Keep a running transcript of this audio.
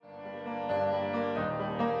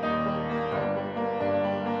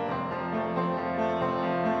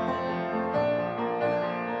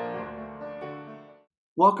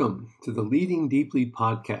Welcome to the Leading Deeply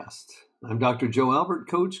podcast. I'm Dr. Joe Albert,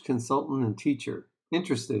 coach, consultant, and teacher,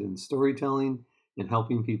 interested in storytelling and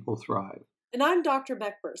helping people thrive. And I'm Dr.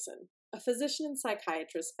 Beck Burson, a physician and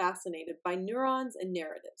psychiatrist fascinated by neurons and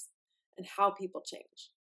narratives and how people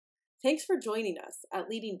change. Thanks for joining us at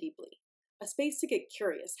Leading Deeply, a space to get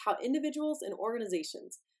curious how individuals and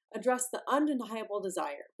organizations address the undeniable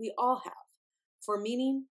desire we all have for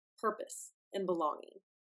meaning, purpose, and belonging.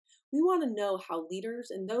 We want to know how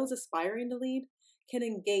leaders and those aspiring to lead can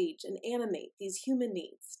engage and animate these human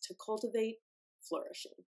needs to cultivate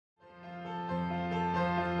flourishing.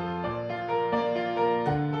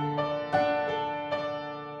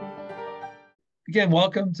 Again,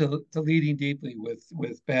 welcome to Leading Deeply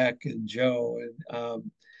with Beck and Joe. And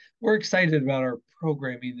we're excited about our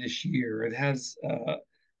programming this year. It has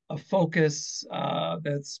a focus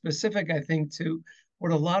that's specific, I think, to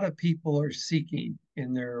what a lot of people are seeking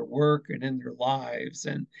in their work and in their lives.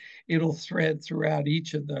 And it'll thread throughout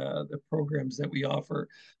each of the programs that we offer,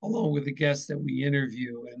 along with the guests that we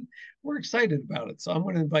interview. And we're excited about it. So I'm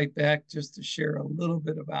going to invite Beck just to share a little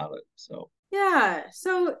bit about it. So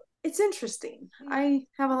It's interesting. I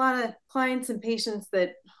have a lot of clients and patients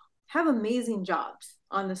that have amazing jobs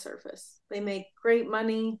on the surface. They make great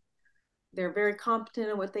money. They're very competent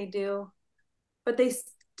at what they do, but they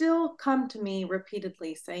still come to me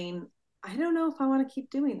repeatedly saying, I don't know if I want to keep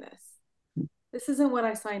doing this. This isn't what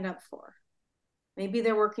I signed up for. Maybe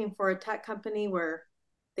they're working for a tech company where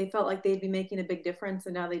they felt like they'd be making a big difference,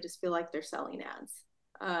 and now they just feel like they're selling ads.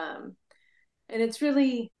 And it's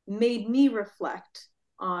really made me reflect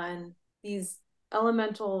on these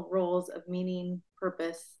elemental roles of meaning,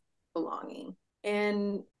 purpose, belonging,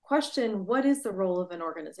 and question what is the role of an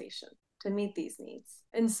organization to meet these needs.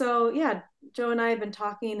 And so, Joe and I have been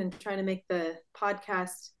talking and trying to make the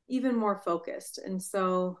podcast even more focused. And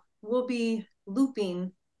so we'll be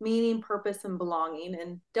looping meaning, purpose, and belonging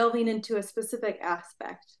and delving into a specific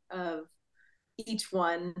aspect of each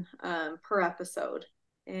one per episode,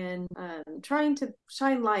 and trying to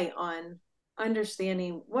shine light on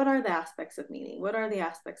understanding what are the aspects of meaning, what are the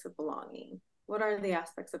aspects of belonging, what are the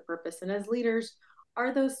aspects of purpose, and as leaders,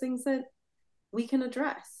 are those things that we can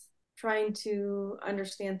address. Trying to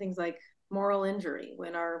understand things like moral injury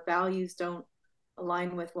when our values don't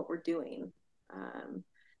align with what we're doing.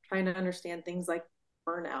 Trying to understand things like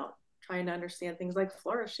burnout, trying to understand things like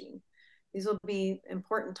flourishing. These will be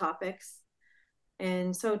important topics.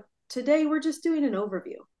 And so today we're just doing an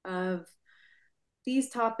overview of these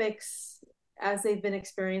topics as they've been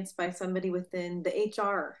experienced by somebody within the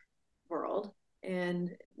HR world. And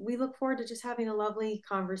we look forward to just having a lovely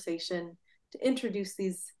conversation to introduce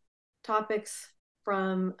these topics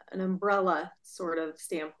from an umbrella sort of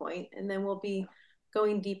standpoint. And then we'll be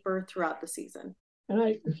going deeper throughout the season.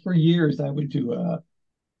 And for years, I would do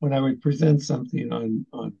when I would present something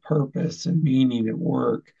on purpose and meaning at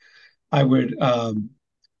work, I would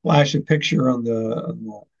flash a picture on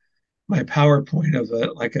my PowerPoint of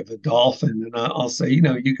a dolphin, and I'll say,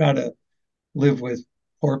 you got to live with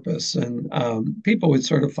purpose, and people would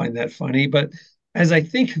sort of find that funny. But as I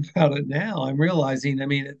think about it now, I'm realizing,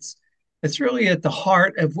 it's really at the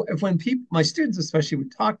heart of when people, my students especially,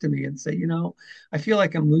 would talk to me and say, I feel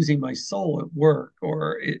like I'm losing my soul at work,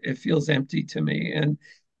 or it feels empty to me. And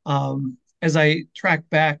as I track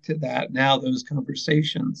back to that now, those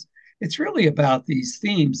conversations, it's really about these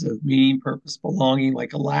themes of meaning, purpose, belonging,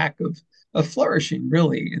 like a lack of flourishing,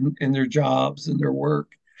 really, in their jobs and their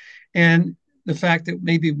work. And the fact that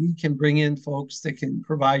maybe we can bring in folks that can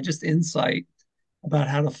provide just insight about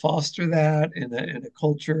how to foster that in a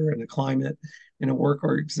culture and a climate in a work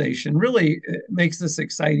organization really makes this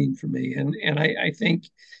exciting for me. And I think,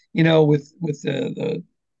 with the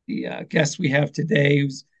guests we have today,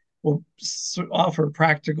 will offer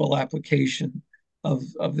practical application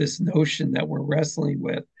of this notion that we're wrestling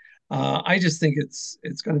with. I just think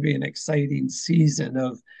it's going to be an exciting season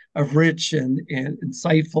of rich and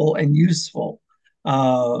insightful and useful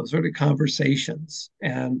sort of conversations.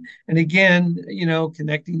 And again,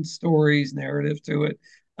 connecting stories, narrative to it,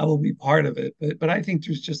 I will be part of it. But I think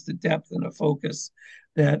there's just a depth and a focus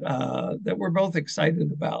that we're both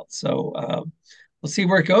excited about. So we'll see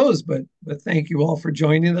where it goes. But thank you all for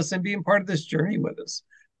joining us and being part of this journey with us.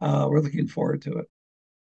 We're looking forward to it.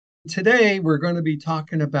 Today, we're going to be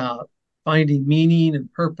talking about finding meaning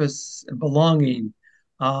and purpose and belonging,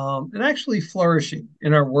 and actually flourishing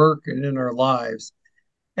in our work and in our lives.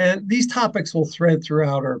 And these topics will thread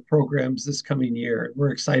throughout our programs this coming year.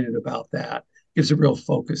 We're excited about that. Gives a real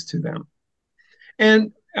focus to them.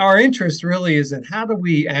 And our interest really is in how do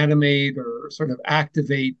we animate or sort of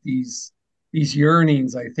activate these these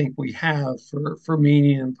yearnings I think we have for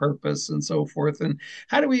meaning and purpose and so forth. And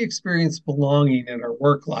how do we experience belonging in our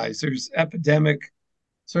work lives? There's epidemic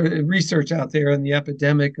sort of research out there on the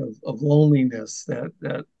epidemic of loneliness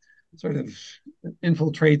that sort of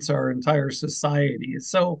infiltrates our entire society.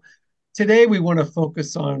 So today we want to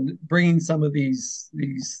focus on bringing some of these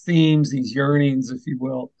themes, these yearnings, if you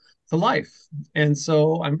will, to life. And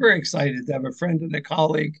so I'm very excited to have a friend and a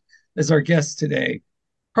colleague as our guest today,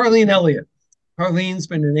 Carlene Elliot. Carlene's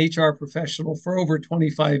been an HR professional for over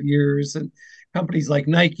 25 years and companies like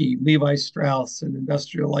Nike, Levi Strauss, and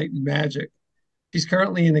Industrial Light and Magic. She's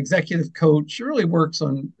currently an executive coach. She really works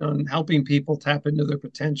on helping people tap into their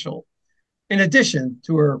potential. In addition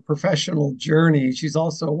to her professional journey, she's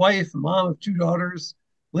also a wife, a mom of two daughters,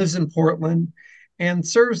 lives in Portland, and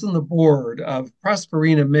serves on the board of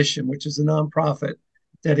Prosperina Mission, which is a nonprofit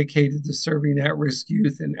dedicated to serving at-risk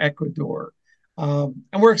youth in Ecuador. And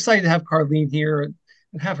we're excited to have Carlene here and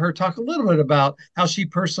have her talk a little bit about how she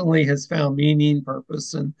personally has found meaning,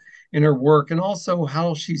 purpose, and in her work, and also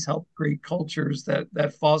how she's helped create cultures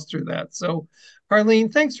that foster that. So,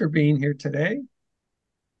 Carlene, thanks for being here today.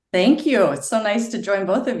 Thank you. It's so nice to join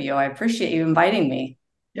both of you. I appreciate you inviting me.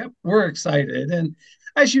 Yep, we're excited. And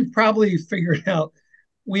as you've probably figured out,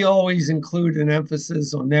 we always include an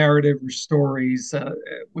emphasis on narrative or stories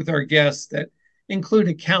with our guests that include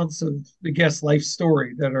accounts of the guest's life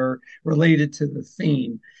story that are related to the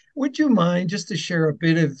theme. Would you mind just to share a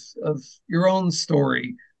bit of your own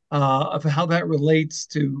story of how that relates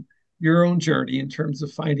to your own journey in terms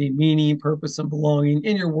of finding meaning, purpose, and belonging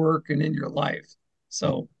in your work and in your life?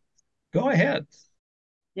 So go ahead.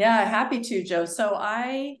 Yeah, happy to, Joe. So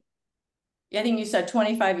I think you said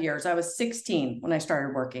 25 years. I was 16 when I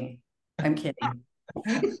started working. I'm kidding.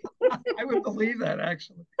 I would believe that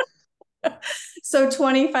actually. So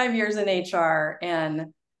 25 years in HR, and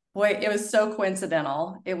boy, it was so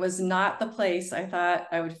coincidental. It was not the place I thought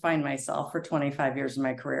I would find myself for 25 years of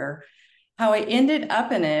my career. How I ended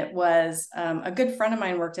up in it was a good friend of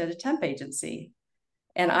mine worked at a temp agency,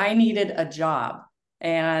 and I needed a job.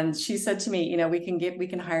 And she said to me, we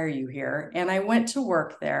can hire you here. And I went to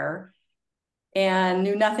work there and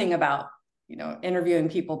knew nothing about, interviewing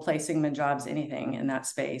people, placing them in jobs, anything in that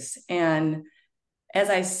space. And as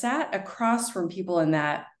I sat across from people in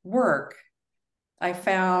that work, I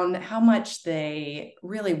found how much they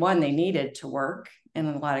really, they needed to work in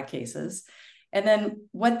a lot of cases, and then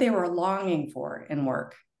what they were longing for in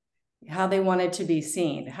work, how they wanted to be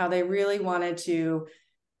seen, how they really wanted to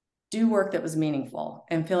do work that was meaningful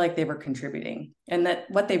and feel like they were contributing, and that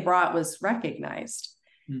what they brought was recognized.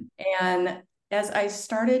 And as I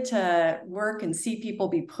started to work and see people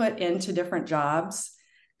be put into different jobs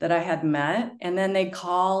that I had met, and then they'd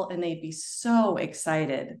call and they'd be so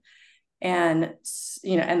excited. And,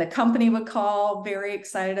 and the company would call very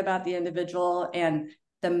excited about the individual, and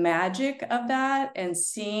the magic of that, and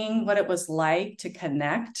seeing what it was like to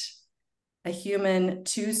connect a human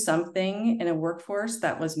to something in a workforce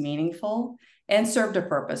that was meaningful and served a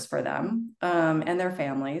purpose for them and their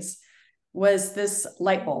families, was this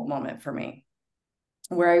light bulb moment for me,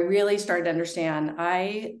 where I really started to understand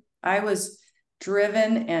I was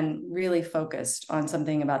driven and really focused on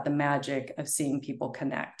something about the magic of seeing people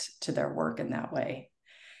connect to their work in that way.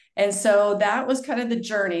 And so that was kind of the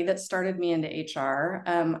journey that started me into HR.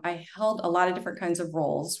 I held a lot of different kinds of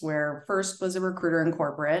roles, where first was a recruiter in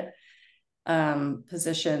corporate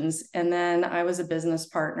positions. And then I was a business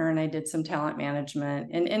partner and I did some talent management.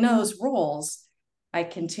 And in those roles, I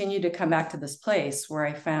continued to come back to this place where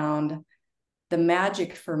I found the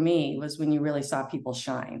magic for me was when you really saw people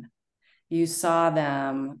shine. You saw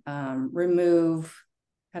them remove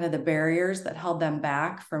kind of the barriers that held them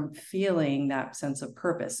back from feeling that sense of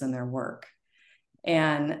purpose in their work.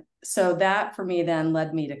 And so that for me then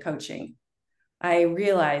led me to coaching. I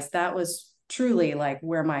realized that was truly like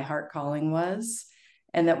where my heart calling was,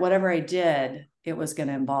 and that whatever I did, it was going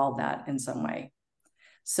to involve that in some way.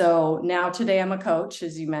 So now today I'm a coach,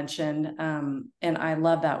 as you mentioned, and I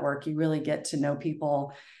love that work. You really get to know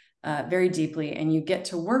people very deeply, and you get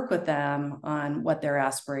to work with them on what their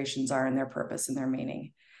aspirations are and their purpose and their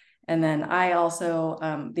meaning. And then I also,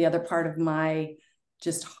 the other part of my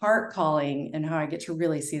just heart calling and how I get to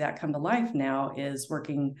really see that come to life now is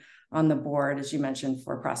working on the board, as you mentioned,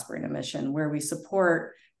 for Prosperina Mission, where we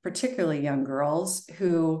support particularly young girls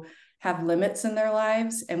who have limits in their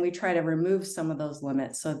lives, and we try to remove some of those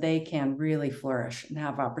limits so they can really flourish and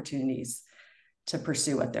have opportunities to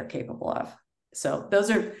pursue what they're capable of. So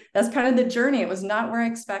that's kind of the journey. It was not where I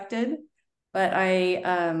expected, but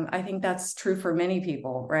I think that's true for many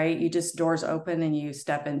people, right? You just, doors open and you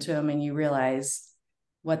step into them and you realize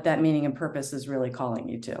what that meaning and purpose is really calling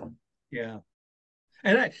you to. Yeah.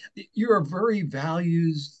 And you're a very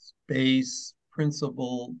values-based,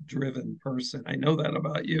 principle-driven person. I know that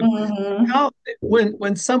about you. Mm-hmm. How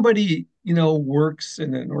when somebody, works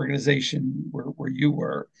in an organization where you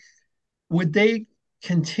were, would they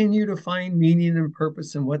continue to find meaning and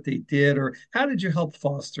purpose in what they did, or how did you help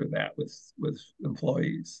foster that with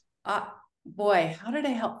employees? Uh, Boy, how did I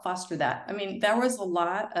help foster that? I mean, there was a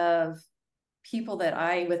lot of people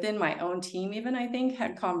that within my own team, even I think,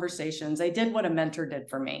 had conversations. I did what a mentor did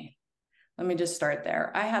for me. Let me just start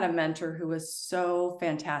there. I had a mentor who was so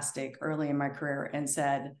fantastic early in my career and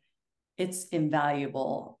said, it's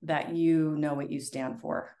invaluable that you know what you stand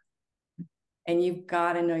for. And you've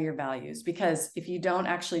got to know your values, because if you don't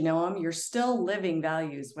actually know them, you're still living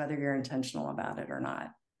values, whether you're intentional about it or not.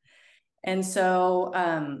 And so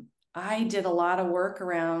I did a lot of work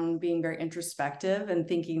around being very introspective and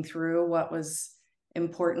thinking through what was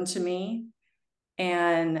important to me,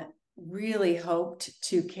 and really hoped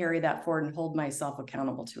to carry that forward and hold myself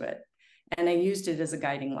accountable to it. And I used it as a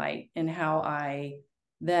guiding light in how I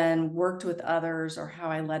then worked with others or how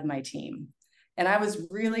I led my team. And I was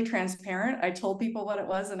really transparent. I told people what it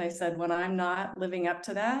was. And I said, when I'm not living up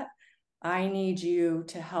to that, I need you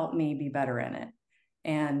to help me be better in it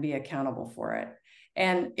and be accountable for it.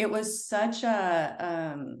 And it was such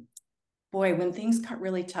boy, when things got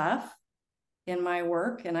really tough in my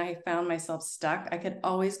work and I found myself stuck, I could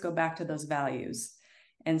always go back to those values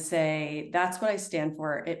and say, that's what I stand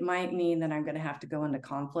for. It might mean that I'm going to have to go into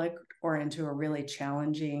conflict or into a really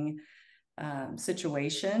challenging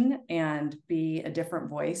situation and be a different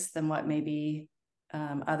voice than what maybe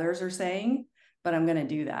others are saying, but I'm going to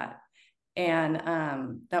do that.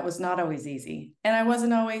 And that was not always easy. And I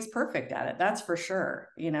wasn't always perfect at it. That's for sure.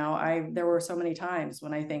 There were so many times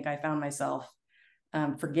when I think I found myself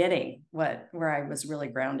forgetting where I was really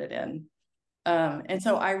grounded in. And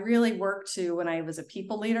so I really worked when I was a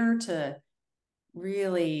people leader, to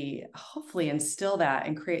really hopefully instill that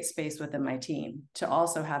and create space within my team to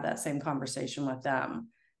also have that same conversation with them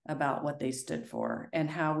about what they stood for and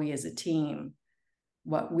how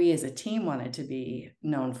what we as a team wanted to be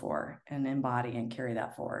known for and embody and carry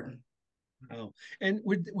that forward. Oh, and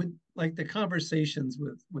would like the conversations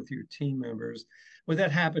with your team members, would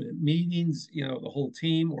that happen at meetings, the whole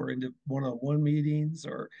team, or into one-on-one meetings,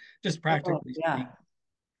 or just Oh, practically yeah. speaking?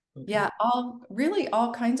 Okay. Yeah,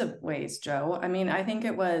 all kinds of ways, Joe. I mean, I think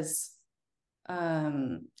it was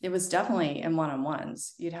definitely in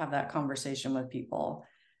one-on-ones. You'd have that conversation with people,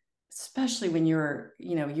 especially when you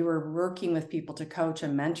were working with people to coach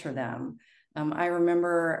and mentor them. I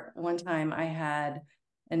remember one time I had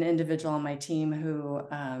an individual on my team who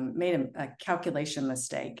made a calculation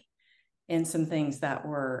mistake in some things that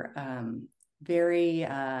were they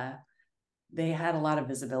had a lot of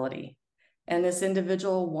visibility. And this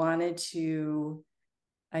individual wanted to,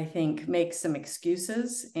 I think, make some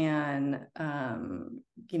excuses and,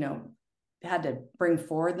 had to bring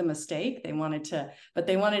forward the mistake. But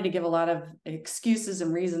they wanted to give a lot of excuses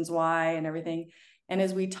and reasons why and everything. And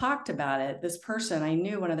as we talked about it, this person, I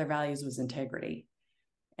knew one of their values was integrity.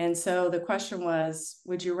 And so the question was,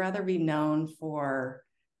 would you rather be known for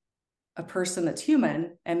a person that's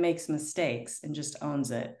human and makes mistakes and just owns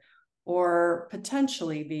it, or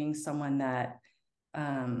potentially being someone that,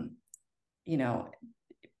 you know,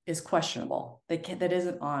 is questionable, that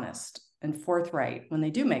isn't honest and forthright when they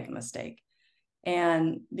do make a mistake?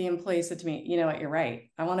 And the employee said to me, you know what, you're right.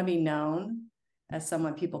 I want to be known as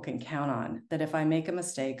someone people can count on, that if I make a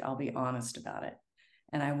mistake, I'll be honest about it.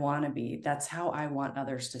 And that's how I want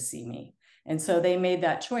others to see me. And so they made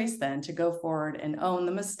that choice then to go forward and own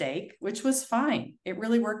the mistake, which was fine. It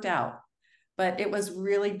really worked out, but it was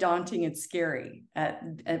really daunting and scary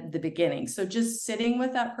at the beginning. So just sitting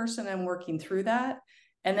with that person and working through that.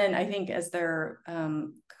 And then I think as their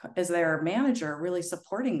manager, really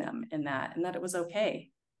supporting them in that, and that it was okay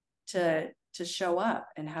to show up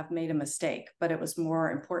and have made a mistake, but it was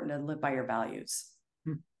more important to live by your values.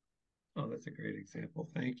 Oh, that's a great example.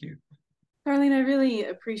 Thank you. Carlene, I really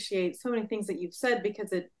appreciate so many things that you've said,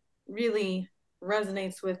 because it really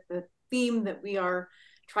resonates with the theme that we are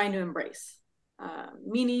trying to embrace: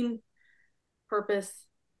 meaning, purpose,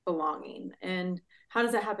 belonging. And how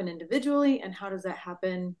does that happen individually, and how does that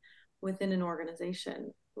happen within an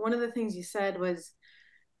organization? One of the things you said was,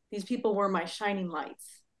 these people were my shining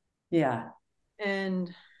lights. Yeah.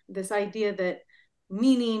 And this idea that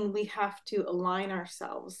meaning, we have to align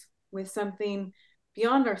ourselves with something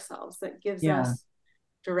beyond ourselves that gives us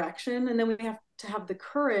direction. And then we have to have the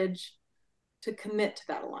courage to commit to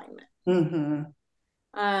that alignment. Mm-hmm.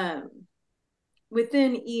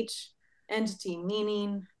 Within each entity,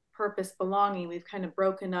 meaning, purpose, belonging. We've kind of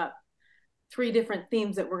broken up 3 different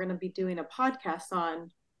themes that we're going to be doing a podcast on,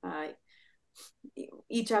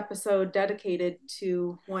 each episode dedicated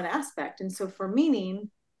to one aspect. And so for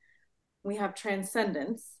meaning, we have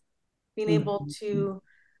transcendence, being able to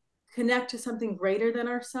connect to something greater than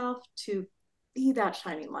ourselves, to be that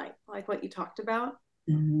shining light, like what you talked about.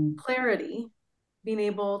 Clarity, being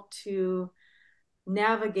able to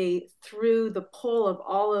navigate through the pull of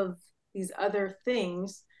all of these other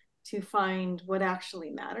things to find what actually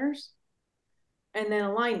matters. And then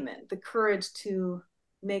alignment, the courage to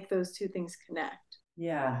make those 2 things connect.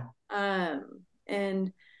 Yeah.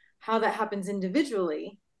 And how that happens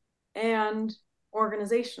individually and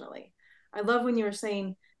organizationally. I love when you were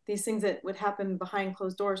saying these things that would happen behind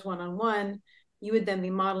closed doors, one-on-one, you would then be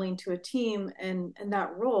modeling to a team and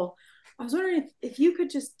that role. I was wondering if you could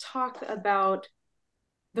just talk about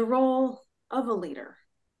the role of a leader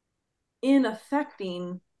in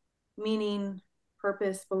affecting meaning,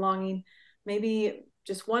 purpose, belonging, maybe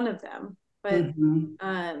just one of them, but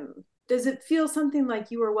does it feel something like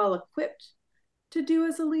you were well equipped to do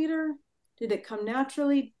as a leader? Did it come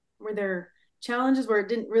naturally? Were there challenges where it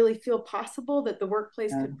didn't really feel possible that the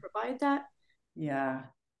workplace could provide that?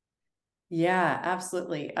 Yeah,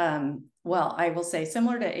 absolutely. Well, I will say,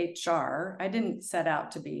 similar to HR, I didn't set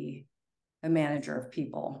out to be a manager of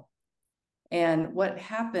people. And what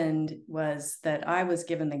happened was that I was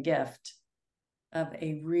given the gift of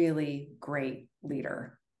a really great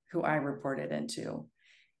leader who I reported into.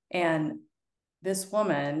 And this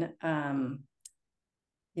woman,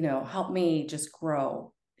 helped me just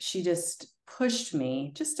grow. She just pushed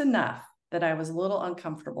me just enough that I was a little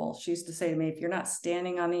uncomfortable. She used to say to me, if you're not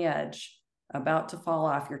standing on the edge, about to fall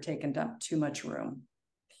off, you're taking up too much room.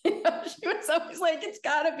 She was always like, it's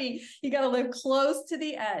gotta be, you gotta live close to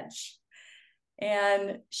the edge.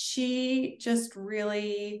 And she just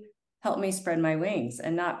really helped me spread my wings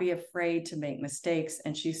and not be afraid to make mistakes.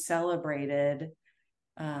 And she celebrated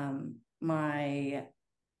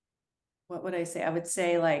what would I say? I would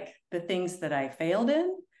say like the things that I failed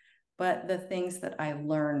in, but the things that I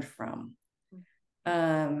learned from.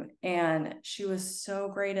 And she was so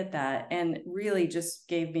great at that and really just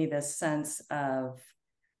gave me this sense of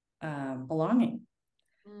belonging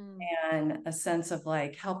and a sense of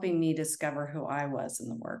like helping me discover who I was in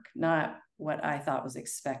the work, not what I thought was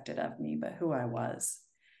expected of me, but who I was.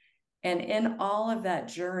 And in all of that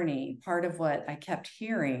journey, part of what I kept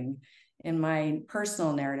hearing in my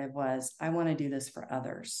personal narrative was, I want to do this for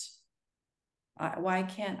others. Why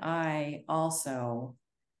can't I also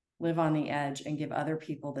live on the edge and give other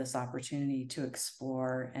people this opportunity to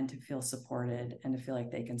explore and to feel supported and to feel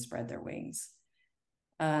like they can spread their wings?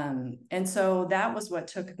 And so that was what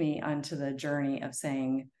took me onto the journey of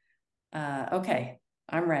saying, okay,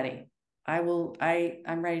 I'm ready.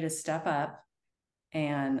 I'm ready to step up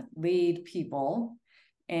and lead people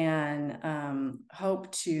and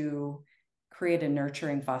hope to create a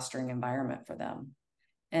nurturing, fostering environment for them.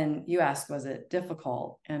 And you asked, was it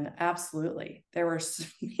difficult? And absolutely. There were so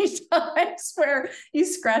many times where you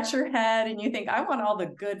scratch your head and you think, I want all the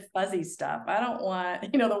good fuzzy stuff. I don't want,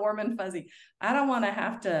 the warm and fuzzy. I don't want to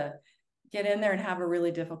have to get in there and have a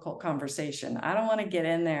really difficult conversation. I don't want to get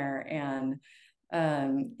in there and,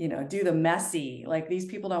 do the messy, like these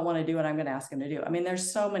people don't want to do what I'm going to ask them to do. I mean,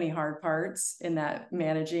 there's so many hard parts in that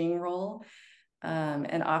managing role.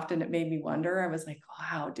 And often it made me wonder, I was like,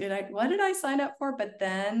 wow, what did I sign up for? But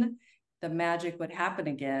then the magic would happen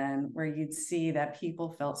again, where you'd see that people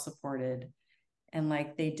felt supported and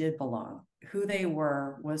like they did belong. Who they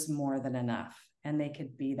were was more than enough, and they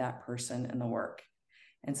could be that person in the work.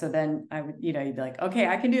 And so then I would, you'd be like, okay,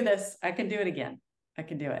 I can do this. I can do it again. I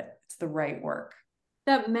can do it. It's the right work.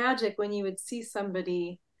 That magic when you would see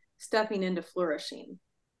somebody stepping into flourishing.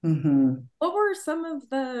 Mm-hmm. What were some of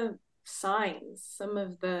the signs, some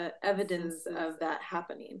of the evidence of that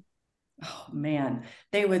happening? Oh man,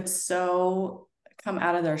 they would so come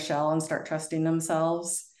out of their shell and start trusting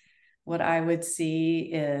themselves. What I would see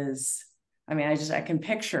is, I can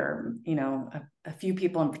picture, a few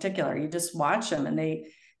people in particular. You just watch them and they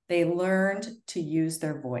learned to use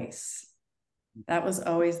their voice. That was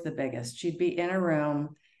always the biggest. You'd be in a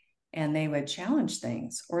room and they would challenge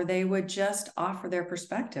things, or they would just offer their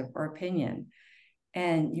perspective or opinion.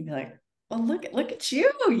 And you'd be like, well, look at you.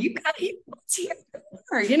 You got what's here?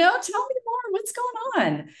 Tell me more. What's going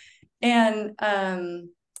on? And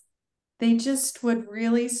they just would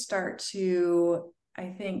really start to,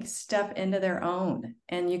 I think, step into their own.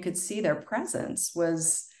 And you could see their presence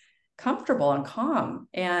was comfortable and calm.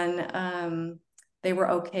 And they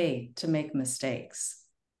were okay to make mistakes.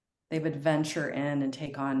 they would venture in and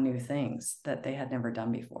take on new things that they had never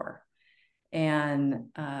done before. And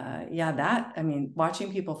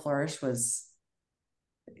watching people flourish was,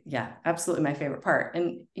 absolutely my favorite part.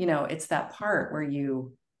 And, it's that part where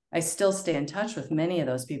I still stay in touch with many of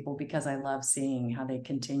those people because I love seeing how they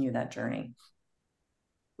continue that journey.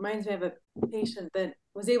 Reminds me of a patient that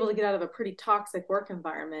was able to get out of a pretty toxic work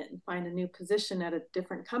environment and find a new position at a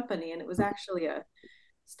different company. And it was actually a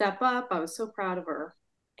step up. I was so proud of her.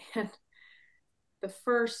 And the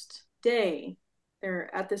first day,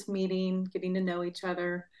 they're at this meeting, getting to know each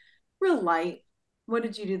other, real light. What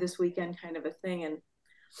did you do this weekend, kind of a thing? And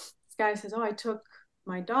this guy says, "Oh, I took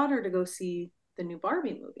my daughter to go see the new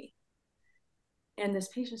Barbie movie." And this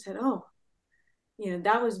patient said, "Oh,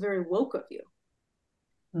 that was very woke of you."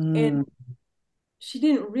 And she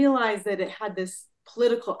didn't realize that it had this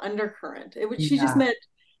political undercurrent. She just meant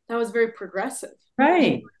that was very progressive.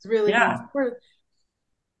 Right. It's really being supportive.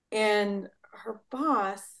 And her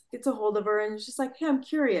boss gets a hold of her and is just like, "Hey, I'm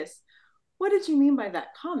curious. What did you mean by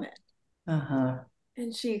that comment?"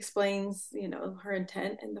 And she explains, her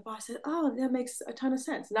intent. And the boss said, "Oh, that makes a ton of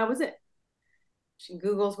sense." And that was it. She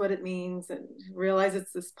Googles what it means and realizes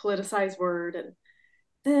it's this politicized word. And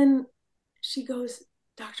then she goes,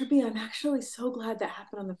 "Dr. B, I'm actually so glad that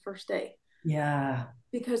happened on the first day." Yeah.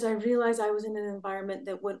 Because I realized I was in an environment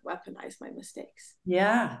that wouldn't weaponize my mistakes.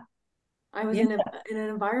 Yeah. I was in an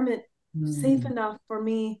environment safe enough for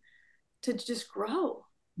me to just grow.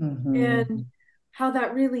 And how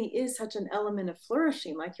that really is such an element of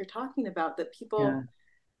flourishing, like you're talking about, that people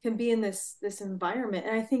can be in this environment.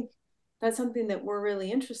 And I think that's something that we're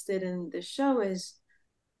really interested in this show is,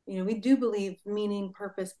 we do believe meaning,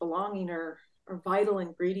 purpose, belonging are vital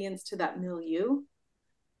ingredients to that milieu,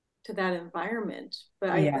 to that environment.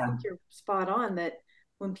 But I think you're spot on that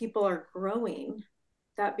when people are growing,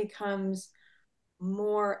 that becomes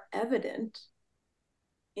more evident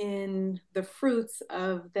in the fruits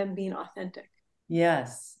of them being authentic.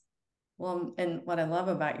 Yes. Well, and what I love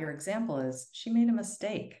about your example is she made a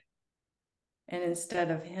mistake. And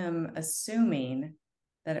instead of him assuming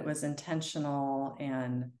that it was intentional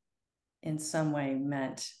and in some way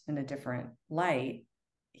meant in a different light,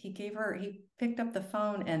 he picked up the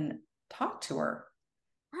phone and talked to her.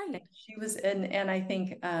 Right. And she was, and I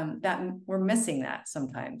think that we're missing that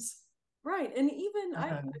sometimes. Right. And even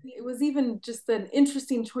it was even just an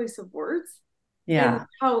interesting choice of words. Yeah. And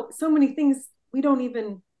how so many things we don't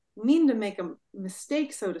even mean to make a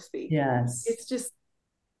mistake, so to speak. Yes. It's just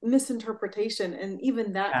misinterpretation. And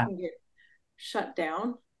even that can get shut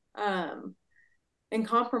down. And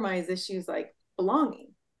compromise issues like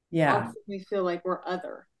belonging. Often we feel like we're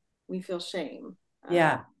other. We feel shame.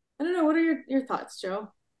 I don't know. What are your thoughts,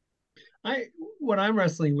 Joe? What I'm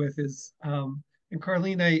wrestling with is, and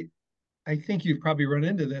Carlene, I think you've probably run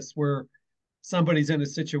into this where somebody's in a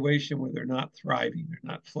situation where they're not thriving, they're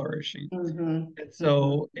not flourishing. And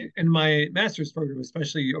so in my master's program,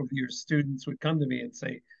 especially over the years, students would come to me and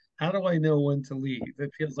say, "How do I know when to leave?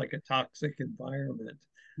 It feels like a toxic environment."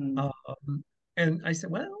 And I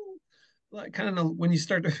said, well, like kind of when you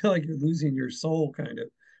start to feel like you're losing your soul, kind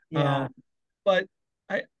of. But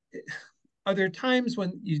I, are there times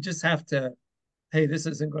when you just have to, hey, this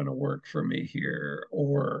isn't going to work for me here,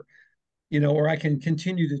 or or I can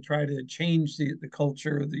continue to try to change the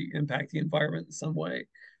culture, the impact the environment in some way.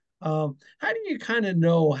 How do you kind of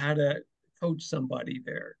know how to coach somebody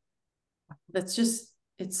there?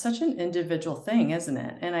 It's such an individual thing, isn't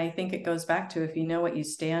it? And I think it goes back to if you know what you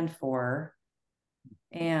stand for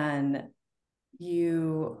and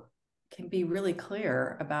you can be really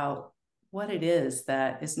clear about what it is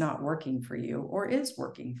that is not working for you or is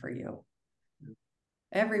working for you.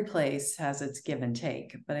 Every place has its give and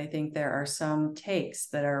take, but I think there are some takes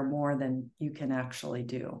that are more than you can actually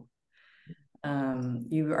do.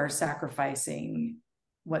 You are sacrificing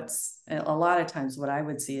what's a lot of times what I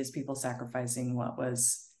would see is people sacrificing what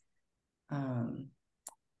was,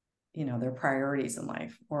 their priorities in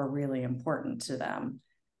life or really important to them.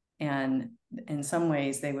 And in some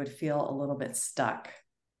ways they would feel a little bit stuck.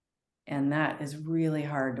 And that is really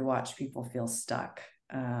hard to watch people feel stuck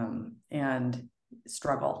and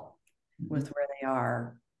struggle with where they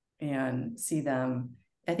are and see them.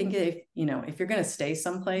 I think if you're going to stay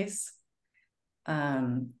someplace,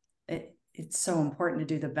 it's so important to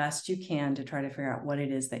do the best you can to try to figure out what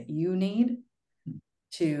it is that you need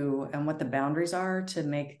and what the boundaries are to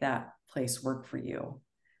make that place work for you.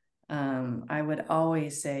 I would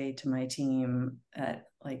always say to my team at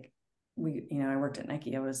I worked at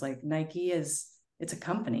Nike. I was like, Nike it's a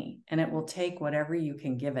company and it will take whatever you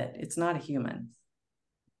can give it. It's not a human.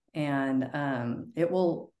 And it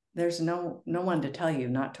will there's no one to tell you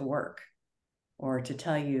not to work, or to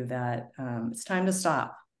tell you that it's time to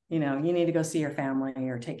stop. You need to go see your family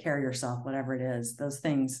or take care of yourself, whatever it is. Those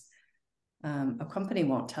things, a company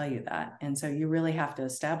won't tell you that. And so you really have to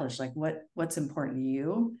establish like what's important to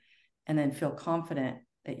you, and then feel confident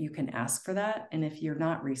that you can ask for that. And if you're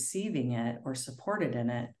not receiving it or supported in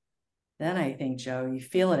it, then I think, Joe, you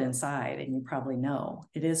feel it inside and you probably know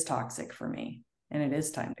it is toxic for me and it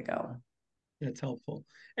is time to go. That's helpful.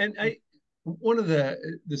 And one of the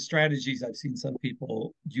strategies I've seen some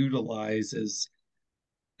people utilize is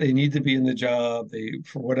they need to be in the job, they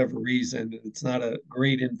for whatever reason, it's not a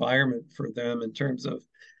great environment for them in terms of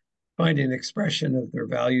finding expression of their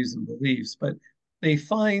values and beliefs, but they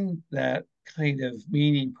find that kind of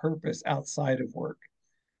meaning, purpose outside of work,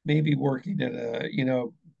 maybe working at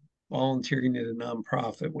volunteering at a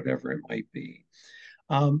nonprofit, whatever it might be.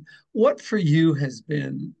 What for you has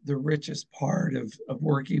been the richest part of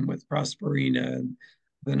working with Prosperina and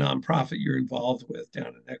the nonprofit you're involved with down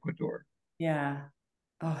in Ecuador? Yeah.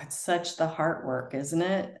 Oh, it's such the heart work, isn't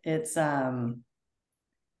it? It's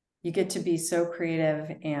you get to be so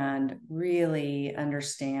creative and really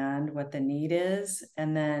understand what the need is,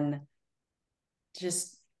 and then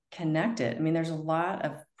just connect it. I mean, there's a lot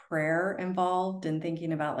of prayer involved in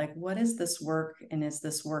thinking about like, what is this work, and is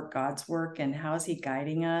this work God's work, and how is he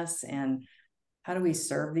guiding us, and how do we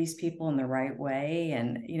serve these people in the right way?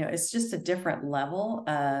 And it's just a different level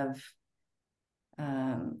of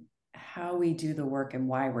how we do the work and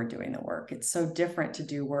why we're doing the work. It's so different to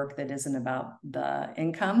do work that isn't about the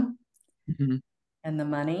income Mm-hmm. and the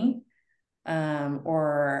money,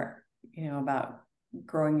 or about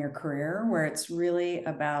growing your career, where it's really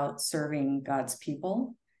about serving God's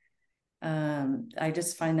people. I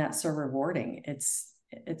just find that so rewarding. It's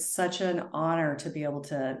such an honor to be able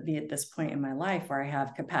to be at this point in my life where I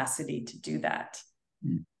have capacity to do that.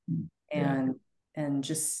 Mm-hmm. and Yeah. and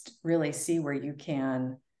just really see where you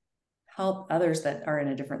can help others that are in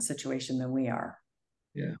a different situation than we are.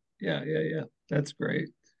 Yeah. That's great.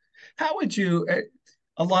 How would you,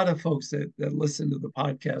 a lot of folks that listen to the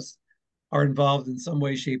podcast are involved in some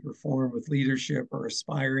way, shape, or form with leadership or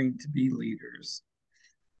aspiring to be leaders.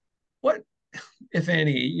 What, if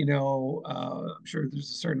any, I'm sure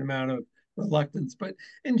there's a certain amount of reluctance, but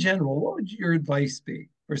in general, what would your advice be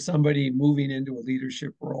for somebody moving into a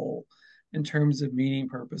leadership role in terms of meaning,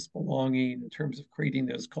 purpose, belonging, in terms of creating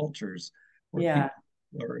those cultures where Yeah. people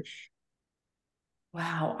flourish?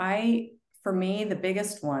 Wow. For me, the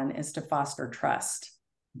biggest one is to foster trust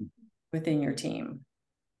within your team.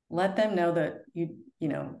 Let them know that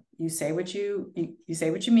you say what you say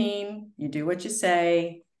what you mean, you do what you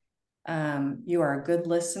say. You are a good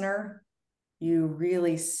listener. You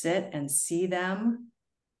really sit and see them,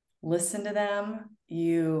 listen to them.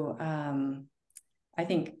 I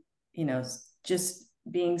think, just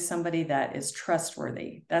being somebody that is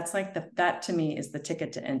trustworthy. That's like that to me is the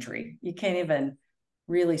ticket to entry. You can't even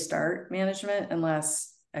really start management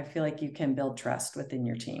unless I feel like you can build trust within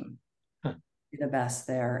your team. Huh. You're the best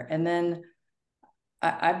there. And then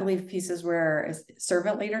I believe pieces where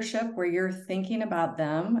servant leadership, where you're thinking about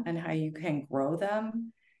them and how you can grow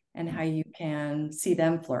them and how you can see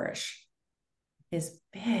them flourish, is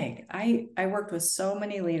big. I worked with so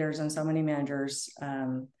many leaders and so many managers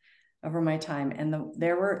over my time, and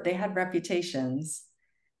they had reputations,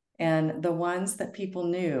 and the ones that people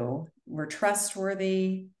knew were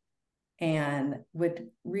trustworthy and would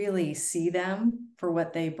really see them for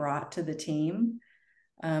what they brought to the team,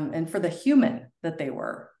 and for the human that they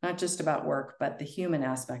were, not just about work, but the human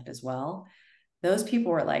aspect as well. Those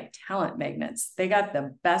people were like talent magnets. They got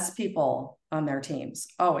the best people on their teams,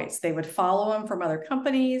 always. They would follow them from other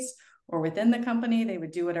companies or within the company. They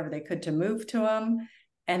would do whatever they could to move to them.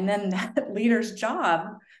 And then that leader's job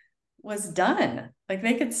was done. Like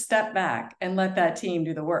they could step back and let that team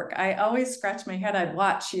do the work. I always scratch my head. I'd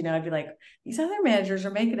watch, I'd be like, these other managers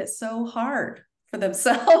are making it so hard for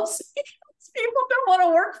themselves. People don't want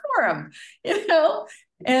to work for them,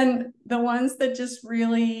 and the ones that just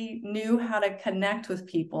really knew how to connect with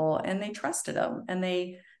people, and they trusted them, and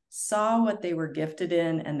they saw what they were gifted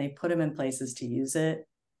in, and they put them in places to use it,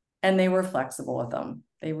 and they were flexible with them.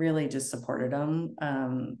 They really just supported them.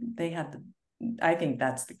 I think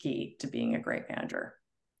that's the key to being a great manager,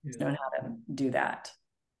 is knowing how to do that.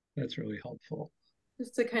 That's really helpful.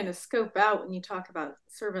 Just to kind of scope out when you talk about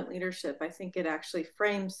servant leadership, I think it actually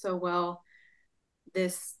frames so well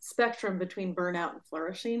this spectrum between burnout and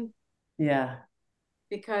flourishing. Yeah.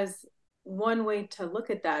 Because one way to look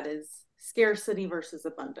at that is scarcity versus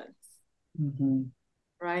abundance. Mm-hmm.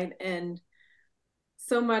 Right. And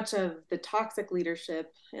so much of the toxic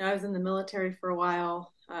leadership, and I was in the military for a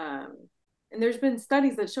while, And there's been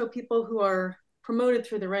studies that show people who are promoted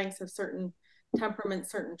through the ranks of certain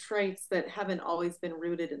temperaments, certain traits that haven't always been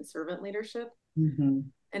rooted in servant leadership. Mm-hmm.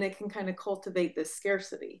 And it can kind of cultivate this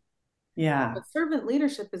scarcity. Yeah. But servant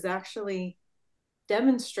leadership is actually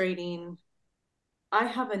demonstrating I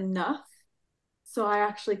have enough, so I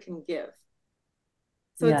actually can give.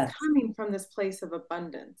 So it's Yes. coming from this place of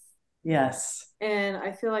abundance. Yes. And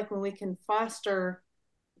I feel like when we can foster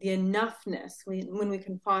the enoughness, when we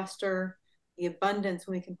can foster the abundance,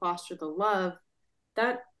 when we can foster the love,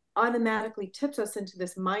 that automatically tips us into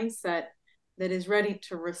this mindset that is ready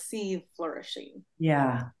to receive flourishing.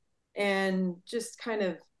 Yeah. And just kind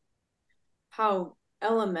of how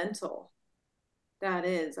elemental that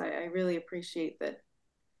is. I really appreciate that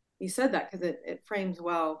you said that, because it frames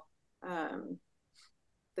well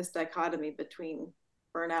this dichotomy between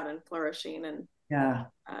burnout and flourishing. And Yeah.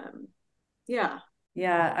 Yeah.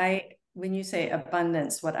 Yeah. When you say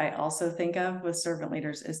abundance, what I also think of with servant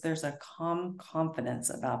leaders is there's a calm confidence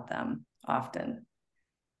about them often.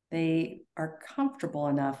 They are comfortable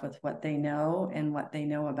enough with what they know and what they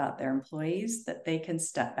know about their employees that they can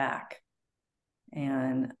step back.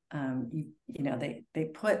 And they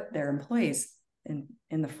put their employees in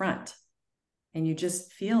the front, and you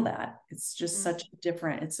just feel that it's just such a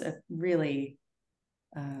different. It's a really,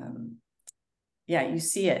 you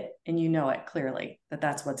see it and you know it clearly that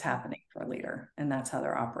that's what's happening for a leader, and that's how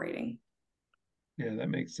they're operating. Yeah, that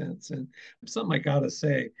makes sense. And something I gotta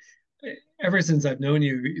say, ever since I've known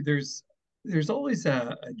you, there's always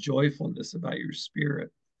a joyfulness about your spirit.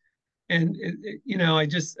 And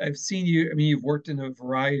I've seen you. I mean, you've worked in a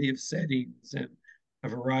variety of settings and a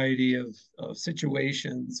variety of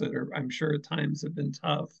situations that are, I'm sure, at times have been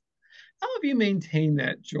tough. How have you maintained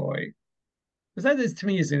that joy? Because that is, to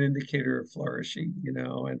me, is an indicator of flourishing.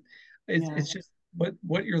 And it's just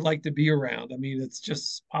what you're like to be around. I mean, it's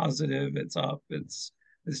just positive. It's up. It's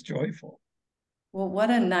joyful. Well, what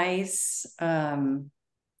a nice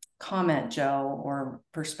comment, Joe, or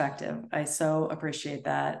perspective. I so appreciate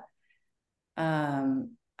that.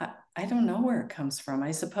 I don't know where it comes from.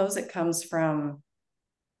 I suppose it comes from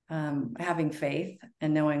having faith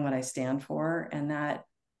and knowing what I stand for. And that,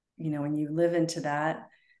 when you live into that,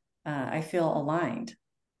 I feel aligned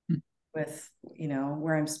with,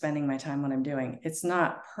 where I'm spending my time, what I'm doing. It's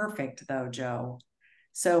not perfect though, Joe.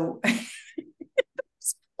 So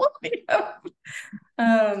it's plenty of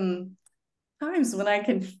times when I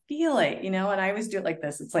can feel it, and I always do it like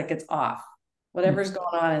this. It's like it's off. Whatever's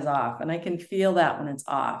going on is off. And I can feel that when it's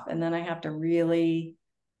off. And then I have to really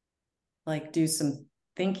do some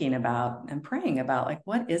thinking about and praying about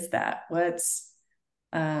what is that? What's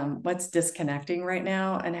disconnecting right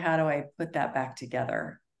now? And how do I put that back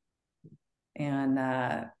together? And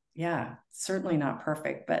certainly not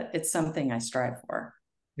perfect, but it's something I strive for.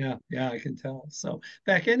 Yeah, I can tell. So,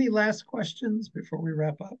 Beck, any last questions before we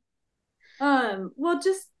wrap up? Well,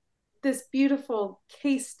 just this beautiful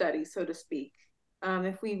case study, so to speak.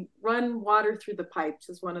 If we run water through the pipes,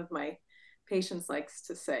 as one of my patients likes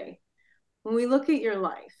to say, when we look at your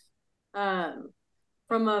life,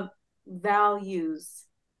 from a values,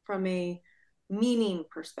 from a meaning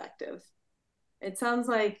perspective, it sounds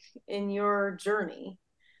like in your journey,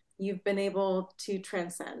 you've been able to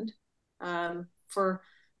transcend. For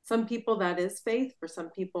some people, that is faith. For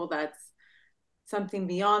some people, that's something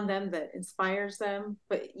beyond them that inspires them.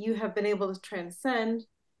 But you have been able to transcend,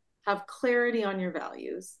 have clarity on your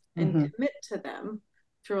values, and commit to them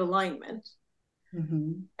through alignment.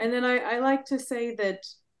 And then I like to say that,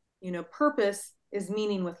 purpose is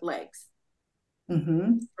meaning with legs.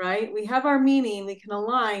 Right? We have our meaning, we can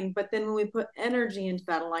align, but then when we put energy into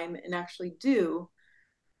that alignment and actually do,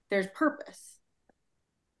 there's purpose.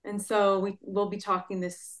 And so we'll be talking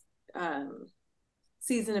this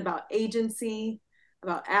season about agency,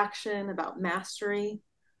 about action, about mastery,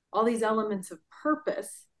 all these elements of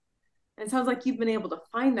purpose. And it sounds like you've been able to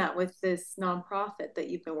find that with this nonprofit that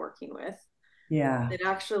you've been working with. Yeah. It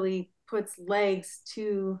actually puts legs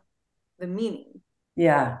to the meaning.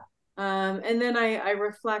 Yeah. And then I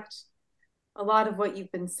reflect a lot of what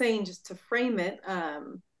you've been saying, just to frame it,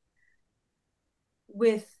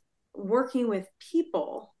 with working with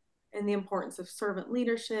people and the importance of servant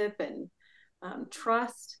leadership and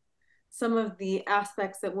trust. Some of the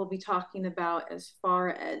aspects that we'll be talking about as far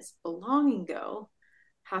as belonging go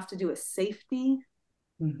have to do with safety,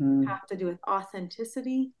 have to do with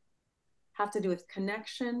authenticity, have to do with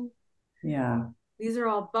connection. Yeah. These are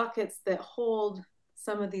all buckets that hold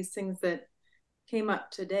some of these things that came up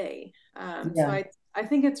today. So I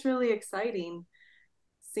think it's really exciting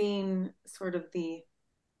seeing sort of the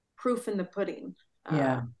proof in the pudding,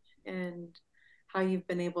 and how you've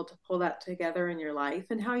been able to pull that together in your life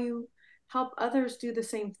and how you help others do the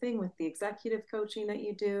same thing with the executive coaching that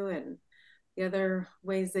you do and the other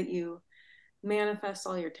ways that you manifest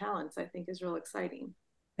all your talents, I think is real exciting.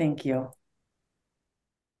 Thank you.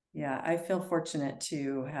 Yeah, I feel fortunate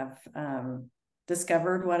to have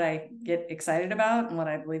discovered what I get excited about and what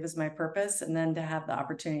I believe is my purpose, and then to have the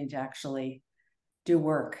opportunity to actually do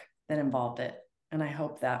work that involved it. And I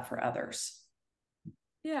hope that for others.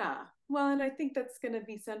 Yeah. Well, and I think that's going to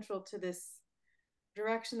be central to this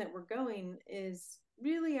direction that we're going, is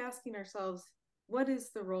really asking ourselves, what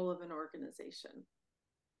is the role of an organization?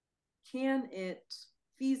 Can it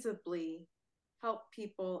feasibly help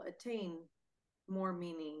people attain more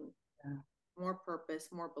meaning, more purpose,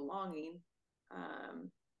 more belonging?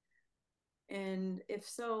 And if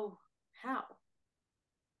so, how?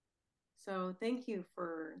 So thank you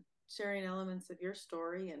for sharing elements of your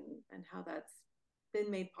story and how that's been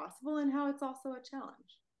made possible and how it's also a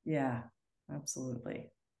challenge. Yeah, absolutely.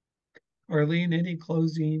 Carlene, any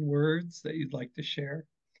closing words that you'd like to share?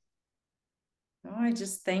 No, I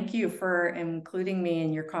just thank you for including me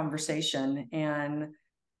in your conversation. And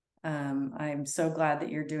I'm so glad that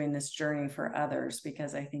you're doing this journey for others,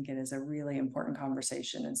 because I think it is a really important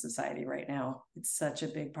conversation in society right now. It's such a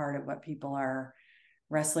big part of what people are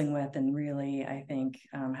wrestling with. And really, I think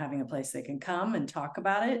having a place they can come and talk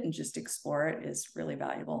about it and just explore it is really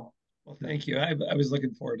valuable. Well, thank you. I was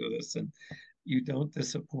looking forward to this, and you don't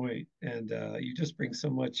disappoint. And you just bring so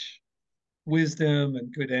much wisdom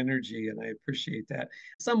and good energy, and I appreciate that.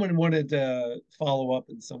 Someone wanted to follow up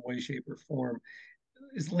in some way, shape, or form.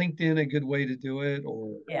 Is LinkedIn a good way to do it,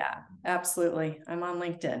 or? Yeah, absolutely. I'm on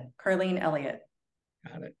LinkedIn, Carlene Elliot.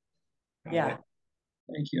 Got it. Got Yeah. it.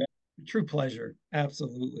 Thank you. True pleasure.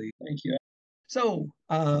 Absolutely. Thank you. So,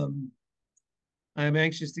 I'm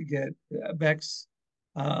anxious to get Beck's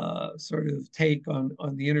sort of take on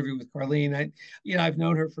the interview with Carlene. I've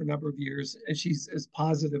known her for a number of years, and she's as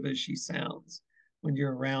positive as she sounds when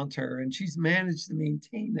you're around her, and she's managed to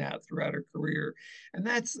maintain that throughout her career. And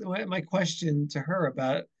that's my question to her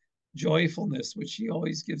about joyfulness, which she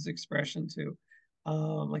always gives expression to.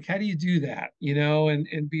 Like, how do you do that?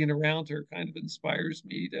 And being around her kind of inspires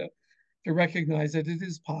me to recognize that it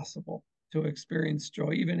is possible to experience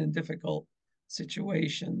joy, even in difficult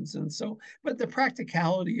situations. And so, but the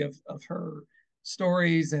practicality of her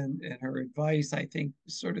stories and her advice, I think,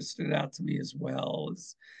 sort of stood out to me as well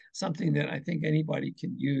as something that I think anybody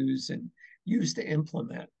can use and use to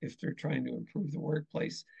implement if they're trying to improve the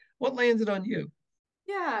workplace. What landed on you?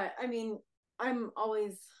 Yeah, I mean, I'm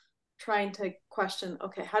always trying to question,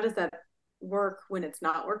 okay, how does that work when it's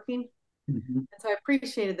not working? Mm-hmm. And so I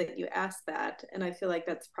appreciated that you asked that. And I feel like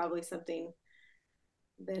that's probably something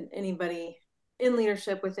that anybody in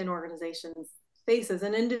leadership within organizations faces,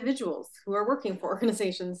 and individuals who are working for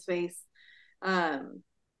organizations face. Um,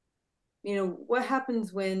 what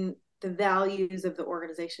happens when the values of the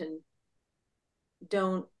organization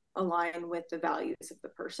don't align with the values of the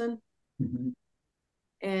person? Mm-hmm.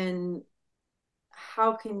 And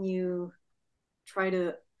how can you try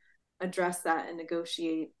to address that and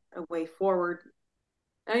negotiate a way forward?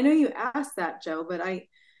 And I know you asked that, Joe, but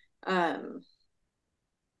um,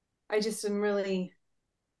 I just am really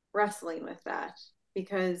wrestling with that,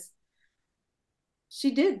 because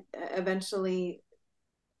she did eventually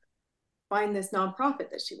find this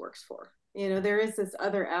nonprofit that she works for. There is this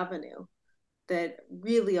other avenue that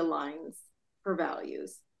really aligns her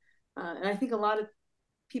values. And I think a lot of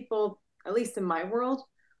people, at least in my world,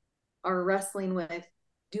 are wrestling with,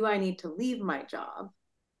 do I need to leave my job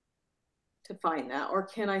to find that? Or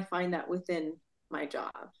can I find that within my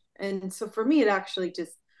job? And so for me, it actually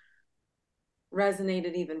just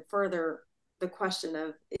resonated even further, the question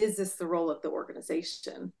of, is this the role of the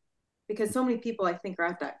organization? Because so many people, I think, are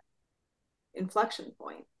at that inflection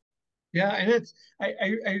point. Yeah, and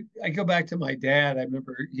I go back to my dad. I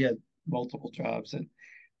remember he had multiple jobs, and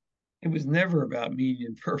it was never about meaning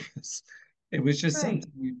and purpose. It was just Right.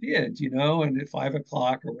 something you did. And at 5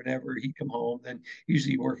 o'clock or whenever he'd come home, then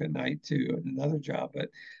usually work at night too at another job. But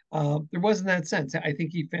there wasn't that sense. I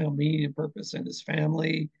think he found meaning and purpose in his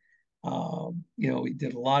family. He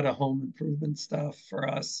did a lot of home improvement stuff for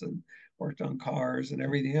us and worked on cars and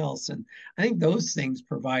everything else. And I think those things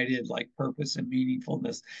provided like purpose and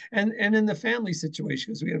meaningfulness. And in the family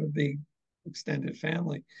situation, because we have a big extended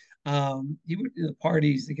family, he would the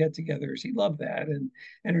parties, the get-togethers, he loved that and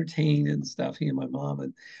entertain and stuff, he and my mom.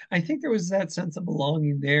 And I think there was that sense of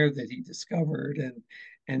belonging there that he discovered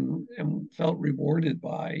and felt rewarded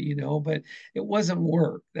by. But it wasn't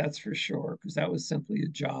work, that's for sure, because that was simply a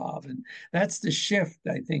job. And that's the shift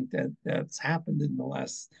I think that's happened in the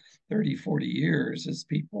last 30, 40 years as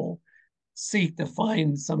people seek to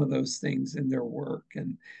find some of those things in their work.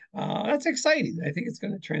 And that's exciting. I think it's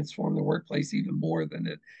going to transform the workplace even more than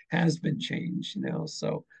it has been changed, you know.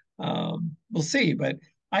 So we'll see. But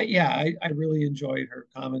I really enjoyed her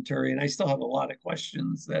commentary, and I still have a lot of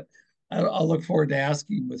questions that I'll look forward to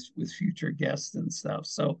asking with future guests and stuff.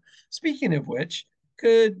 So speaking of which,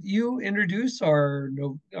 could you introduce our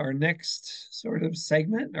next sort of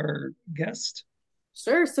segment or guest?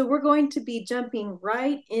 Sure. So we're going to be jumping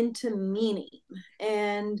right into meaning.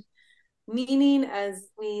 And meaning, as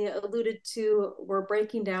we alluded to, we're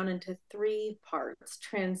breaking down into three parts: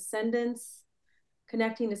 transcendence,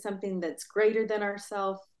 connecting to something that's greater than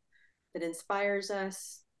ourselves, that inspires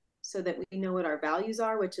us so that we know what our values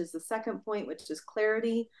are, which is the second point, which is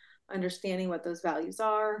clarity, understanding what those values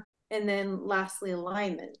are. And then lastly,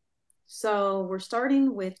 alignment. So we're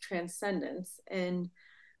starting with transcendence, and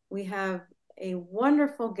we have a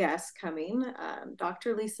wonderful guest coming,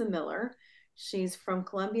 Dr. Lisa Miller. She's from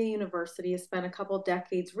Columbia University, has spent a couple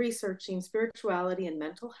decades researching spirituality and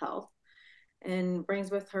mental health, and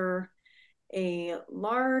brings with her a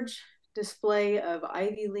large display of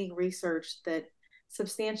Ivy League research that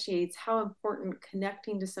substantiates how important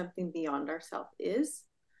connecting to something beyond ourselves is,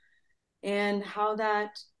 and how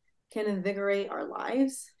that can invigorate our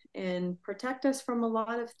lives and protect us from a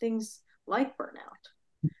lot of things like burnout.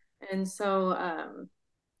 And so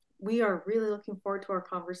we are really looking forward to our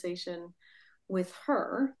conversation with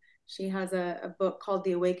her. She has a book called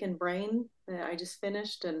The Awakened Brain that I just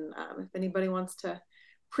finished. And if anybody wants to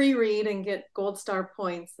pre-read and get gold star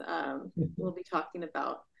points, we'll be talking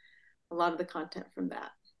about a lot of the content from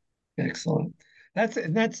that. Excellent.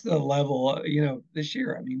 That's the level, you know, this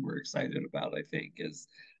year. I mean, we're excited about. I think is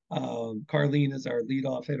Carlene is our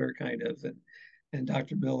leadoff hitter, kind of, and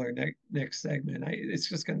Dr. Miller next segment. It's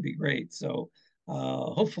just going to be great. So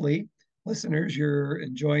hopefully, listeners, you're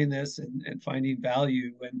enjoying this and finding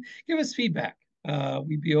value, and give us feedback.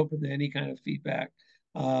 We'd be open to any kind of feedback.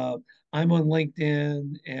 I'm on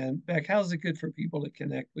LinkedIn, and Beck, how's it good for people to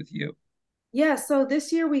connect with you? Yeah, so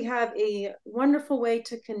this year we have a wonderful way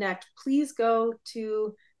to connect. Please go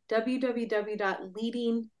to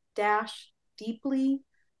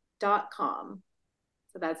www.leading-deeply.com.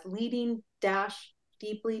 So that's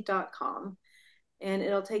leading-deeply.com. And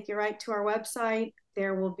it'll take you right to our website.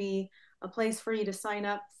 There will be a place for you to sign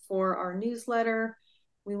up for our newsletter.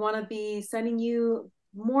 We want to be sending you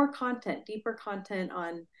more content, deeper content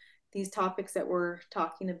on these topics that we're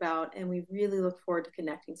talking about, and we really look forward to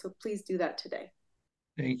connecting. So please do that today.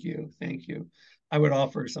 Thank you. Thank you. I would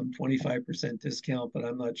offer some 25% discount, but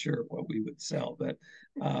I'm not sure what we would sell. But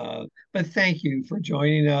thank you for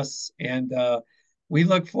joining us. And we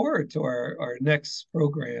look forward to our next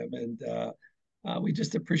program. And we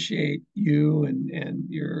just appreciate you and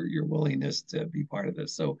your willingness to be part of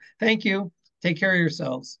this. So thank you. Take care of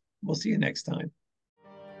yourselves. We'll see you next time.